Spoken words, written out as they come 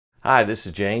Hi, this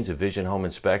is James of Vision Home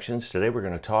Inspections. Today we're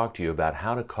going to talk to you about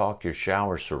how to caulk your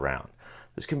shower surround.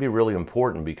 This can be really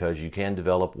important because you can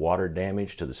develop water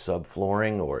damage to the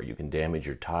subflooring, or you can damage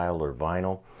your tile or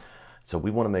vinyl. So we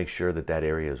want to make sure that that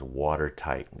area is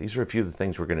watertight. These are a few of the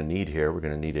things we're going to need here. We're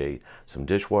going to need some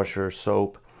dishwasher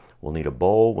soap. We'll need a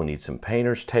bowl. We'll need some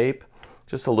painter's tape,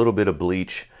 just a little bit of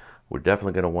bleach. We're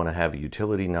definitely going to want to have a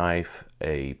utility knife,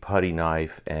 a putty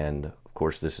knife, and of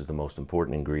course this is the most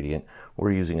important ingredient.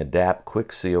 We're using a DAP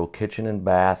Quick Seal Kitchen and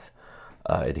Bath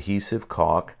adhesive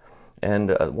caulk.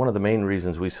 And one of the main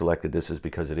reasons we selected this is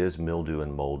because it is mildew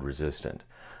and mold resistant.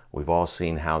 We've all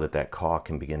seen how that caulk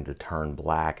can begin to turn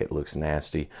black. It looks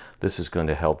nasty. This is going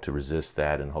to help to resist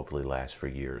that and hopefully last for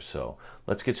years. So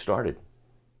let's get started.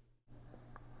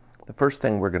 The first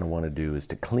thing we're going to want to do is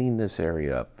to clean this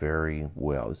area up very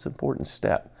well. It's an important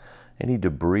step. Any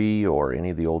debris or any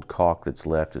of the old caulk that's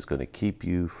left is going to keep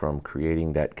you from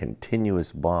creating that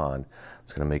continuous bond.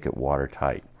 It's going to make it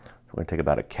watertight. We're going to take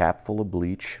about a cap full of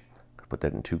bleach, put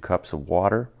that in 2 cups of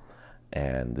water,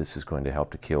 and this is going to help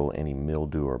to kill any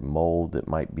mildew or mold that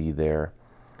might be there.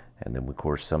 And then of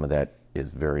course some of that is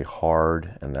very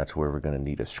hard, and that's where we're going to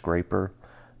need a scraper.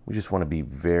 We just want to be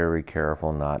very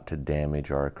careful not to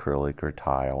damage our acrylic or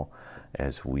tile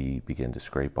as we begin to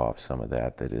scrape off some of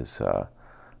that is a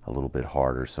little bit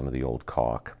harder, some of the old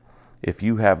caulk. If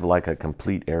you have like a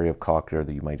complete area of caulk there,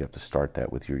 that you might have to start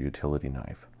that with your utility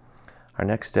knife. Our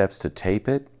next step is to tape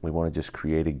it. We want to just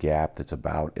create a gap that's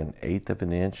about 1/8 of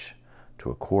an inch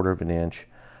to 1/4 of an inch.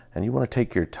 And you want to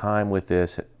take your time with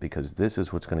this because this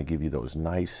is what's going to give you those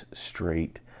nice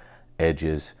straight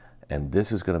edges. And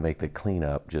this is going to make the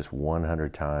cleanup just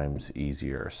 100 times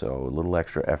easier. So a little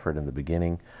extra effort in the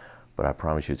beginning, but I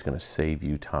promise you it's going to save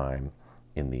you time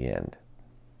in the end.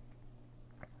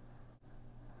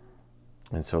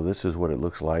 And so this is what it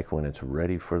looks like when it's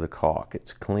ready for the caulk.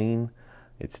 It's clean,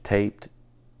 it's taped,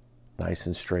 nice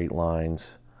and straight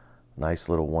lines, nice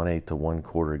little 1/8 to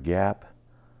 1/4 gap.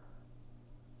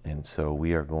 And so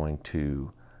we are going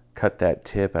to cut that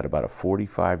tip at about a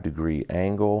 45-degree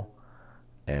angle.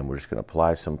 And we're just going to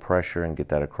apply some pressure and get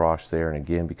that across there. And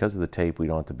again, because of the tape, we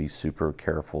don't have to be super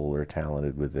careful or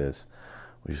talented with this.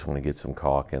 We just want to get some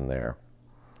caulk in there.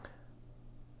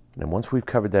 And once we've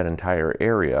covered that entire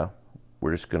area,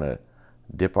 we're just going to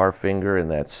dip our finger in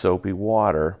that soapy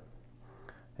water.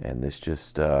 And this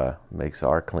just makes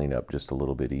our cleanup just a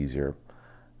little bit easier.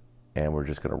 And we're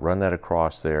just going to run that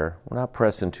across there. We're not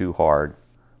pressing too hard.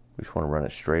 We just want to run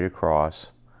it straight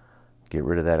across, get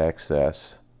rid of that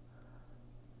excess.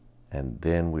 And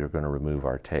then we're going to remove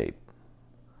our tape.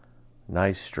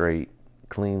 Nice, straight,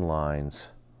 clean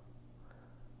lines.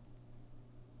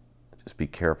 Just be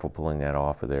careful pulling that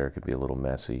off of there. It could be a little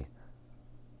messy.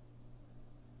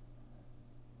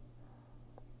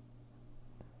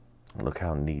 Look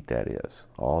how neat that is.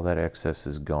 All that excess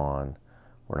is gone.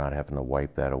 We're not having to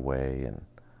wipe that away and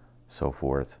so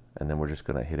forth. And then we're just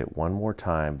going to hit it one more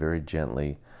time, very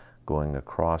gently, going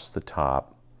across the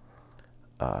top.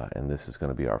 And this is going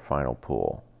to be our final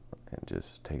pull. And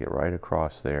just take it right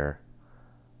across there.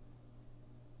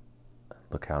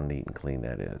 Look how neat and clean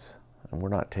that is. And we're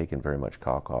not taking very much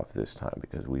caulk off this time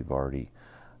because we've already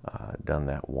done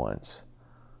that once.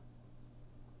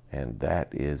 And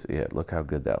that is it. Look how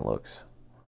good that looks.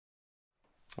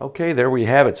 Okay, there we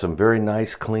have it. Some very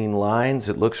nice clean lines.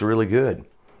 It looks really good.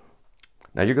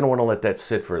 Now you're going to want to let that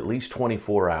sit for at least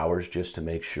 24 hours just to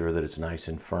make sure that it's nice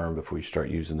and firm before you start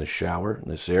using the shower in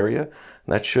this area. And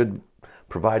that should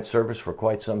provide service for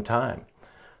quite some time.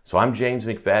 So I'm James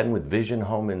McFadden with Vision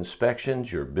Home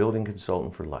Inspections, your building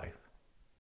consultant for life.